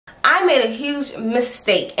made a huge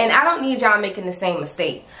mistake, and I don't need y'all making the same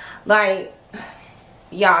mistake. Like,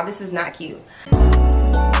 y'all, this is not cute.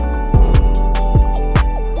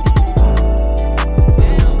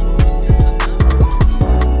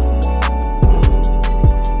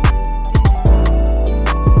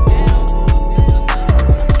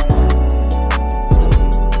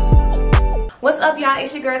 What's up, y'all?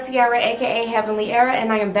 It's your girl Tiara, aka Heavenly Era,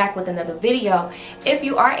 and I am back with another video. If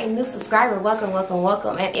you are a new subscriber, welcome, welcome,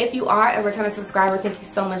 welcome. And if you are a returning subscriber, thank you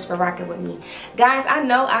so much for rocking with me. Guys, I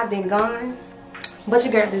know I've been gone, but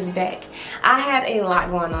your girl is back. I had a lot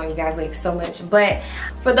going on, you guys, like so much. But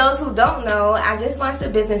for those who don't know, I just launched a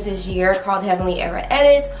business this year called HeavenlyErra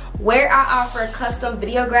Edits, where I offer custom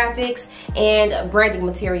video graphics and branding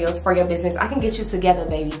materials for your business. I can get you together,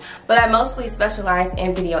 baby. But I mostly specialize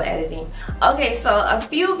in video editing. Okay, so a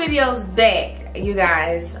few videos back, you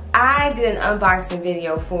guys, I did an unboxing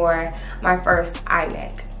video for my first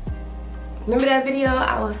iMAC. Remember that video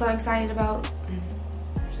I was so excited about?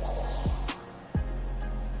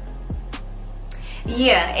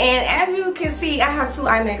 Yeah, and as you can see, I have two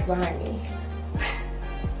iMacs behind me.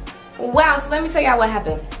 Wow, so let me tell y'all what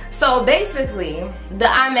happened. So basically, the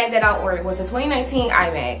iMac that I ordered was a 2019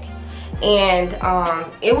 iMac, and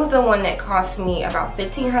it was the one that cost me about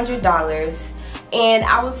 $1,500. And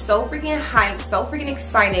I was so freaking hyped, so freaking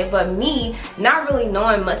excited, but me not really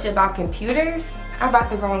knowing much about computers, I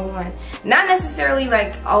bought the wrong one. Not necessarily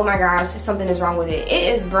like, oh my gosh, just something is wrong with it.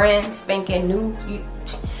 It is brand spanking new.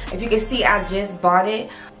 If you can see, I just bought it.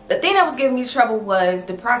 The thing that was giving me trouble was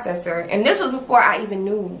the processor, and this was before I even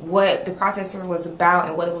knew what the processor was about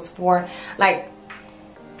and what it was for. Like,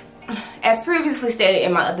 as previously stated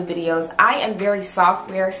in my other videos, I am very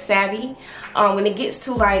software savvy. When it gets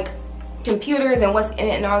to like computers and what's in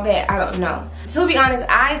it and all that, I don't know. To be honest,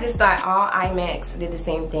 I just thought all iMacs did the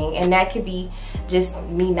same thing, and that could be just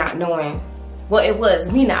me not knowing. Well, it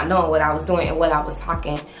was me not knowing what I was doing and what I was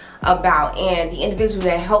talking about, and the individual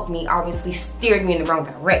that helped me obviously steered me in the wrong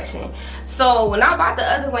direction. So when I bought the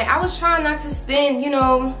other one, I was trying not to spend, you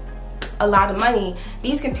know, a lot of money.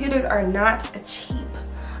 These computers are not cheap,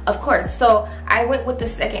 of course. So I went with the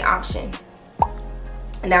second option.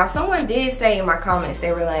 Now, someone did say in my comments,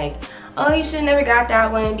 they were like, oh, you should have never got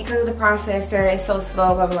that one because of the processor, it's so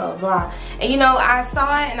slow, blah, blah, blah. And you know, I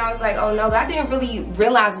saw it and I was like, oh no, but I didn't really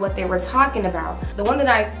realize what they were talking about. The one that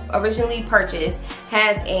I originally purchased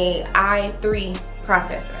has a i3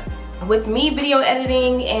 processor. With me video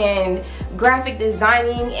editing and graphic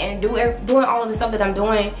designing and doing all of the stuff that I'm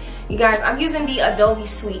doing, you guys, I'm using the Adobe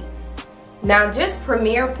Suite. Now, just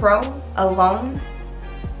Premiere Pro alone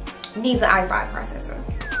needs an i5 processor.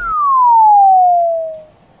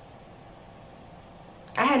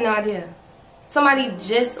 I had no idea. Somebody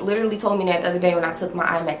just literally told me that the other day when I took my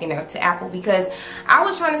iMac in there to Apple, because I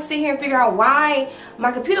was trying to sit here and figure out why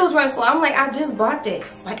my computer was running slow. I'm like, I just bought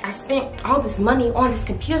this. Like, I spent all this money on this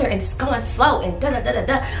computer and it's going slow and da da da da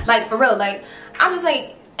da. Like, for real. Like, I'm just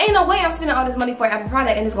like, ain't no way I'm spending all this money for an Apple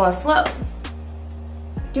product and it's going slow.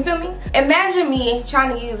 You feel me? Imagine me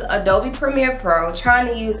trying to use Adobe Premiere Pro, trying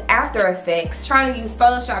to use After Effects, trying to use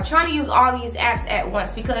Photoshop, trying to use all these apps at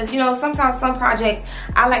once, because, you know, sometimes some projects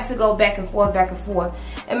I like to go back and forth, back and forth.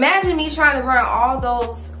 Imagine me trying to run all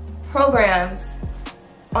those programs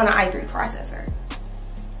on an i3 processor.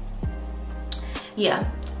 Yeah,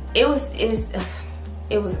 it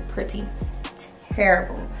was pretty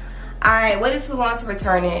terrible. I waited too long to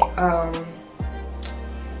return it.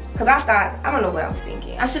 Cause I thought, I don't know what I was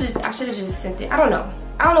thinking. I should have just sent it. I don't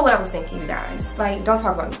know what I was thinking, you guys. Like, don't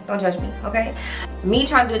talk about me. Don't judge me, okay? Me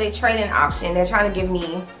trying to do their trade-in option, they're trying to give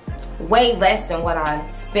me way less than what I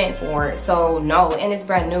spent for it. So no, and it's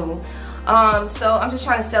brand new. So I'm just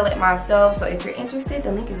trying to sell it myself. So if you're interested,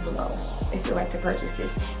 the link is below if you'd like to purchase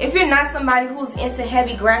this. If you're not somebody who's into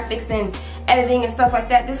heavy graphics and editing and stuff like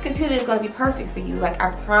that, this computer is gonna be perfect for you. Like,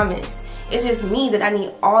 I promise. It's just me that I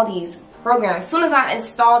need all these programs. As soon as I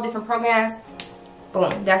install different programs,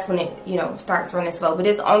 boom, that's when it, you know, starts running slow. But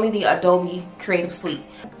it's only the Adobe Creative Suite.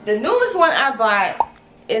 The newest one I bought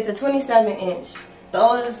is a 27-inch. The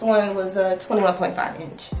oldest one was a 21.5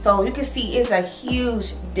 inch. So you can see it's a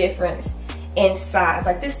huge difference in size.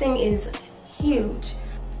 Like, this thing is huge.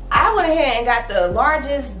 I went ahead and got the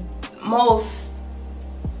largest, most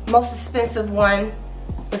expensive one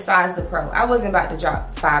besides the Pro. I wasn't about to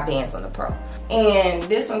drop 5 bands on the Pro. And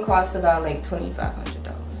this one costs about like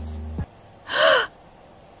 $2,500.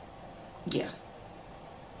 Yeah.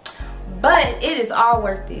 But it is all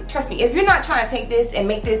worth it. Trust me, if you're not trying to take this and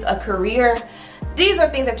make this a career, these are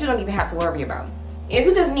things that you don't even have to worry about. If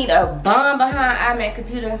you just need a bomb behind iMac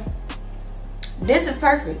computer, this is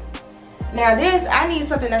perfect. Now this, I need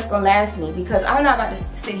something that's gonna last me, because I'm not about to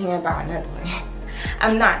sit here and buy another one.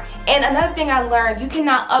 I'm not. And another thing I learned, you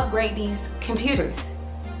cannot upgrade these computers.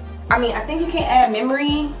 I mean, I think you can add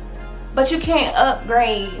memory, but you can't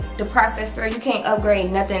upgrade the processor. You can't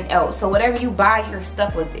upgrade nothing else. So whatever you buy, you're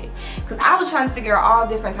stuck with it. Because I was trying to figure out all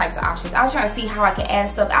different types of options. I was trying to see how I can add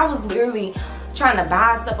stuff. I was literally trying to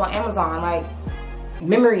buy stuff on Amazon, like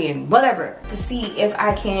memory and whatever, to see if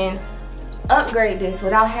I can upgrade this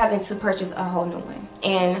without having to purchase a whole new one.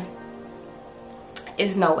 And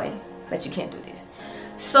there's no way that you can't do this.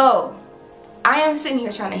 So I am sitting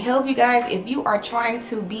here trying to help you guys. If you are trying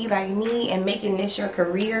to be like me and making this your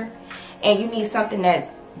career, and you need something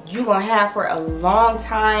that you're gonna have for a long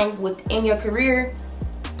time within your career,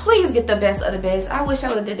 please get the best of the best. I wish I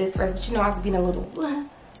would have did this first, but you know, I was being a little,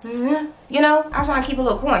 you know, I was trying to keep a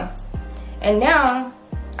little coin. And now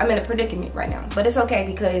I'm in a predicament right now, but it's okay,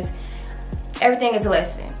 because everything is a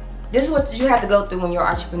lesson. This is what you have to go through when you're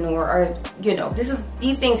an entrepreneur, or you know,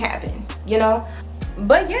 these things happen, you know.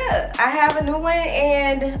 But yeah, I have a new one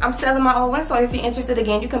and I'm selling my old one, so if you're interested,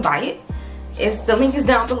 again, you can buy it. The link is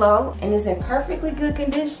down below, and it's in perfectly good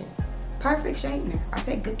condition, perfect shape. Now I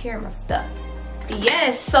take good care of my stuff.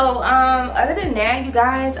 Yes, so other than that, you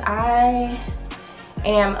guys, I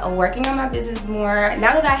am working on my business more.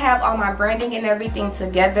 Now that I have all my branding and everything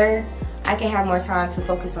together, I can have more time to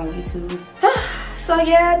focus on YouTube. So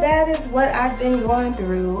yeah, that is what I've been going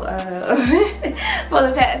through for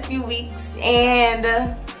the past few weeks.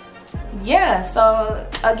 And yeah, so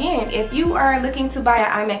again, if you are looking to buy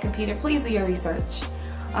an iMac computer, please do your research.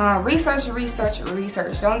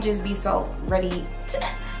 Research. Don't just be so ready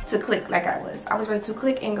to click like I was. I was ready to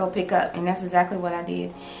click and go pick up, and that's exactly what I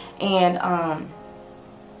did. And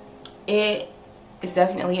it is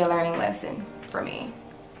definitely a learning lesson for me.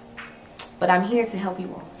 But I'm here to help you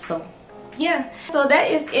all. So yeah, so that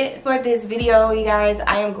is it for this video, you guys.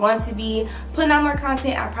 I am going to be putting out more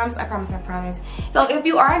content. I promise. So if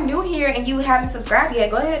you are new here and you haven't subscribed yet,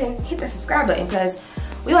 go ahead and hit the subscribe button, because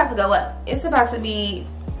we about to go up. It's about to be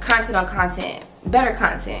content on content, better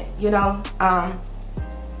content, you know.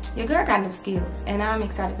 Your girl got new skills, and I'm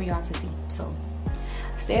excited for y'all to see. So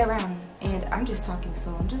stay around. And I'm just talking,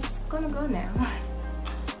 so I'm just gonna go now.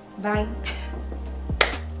 Bye.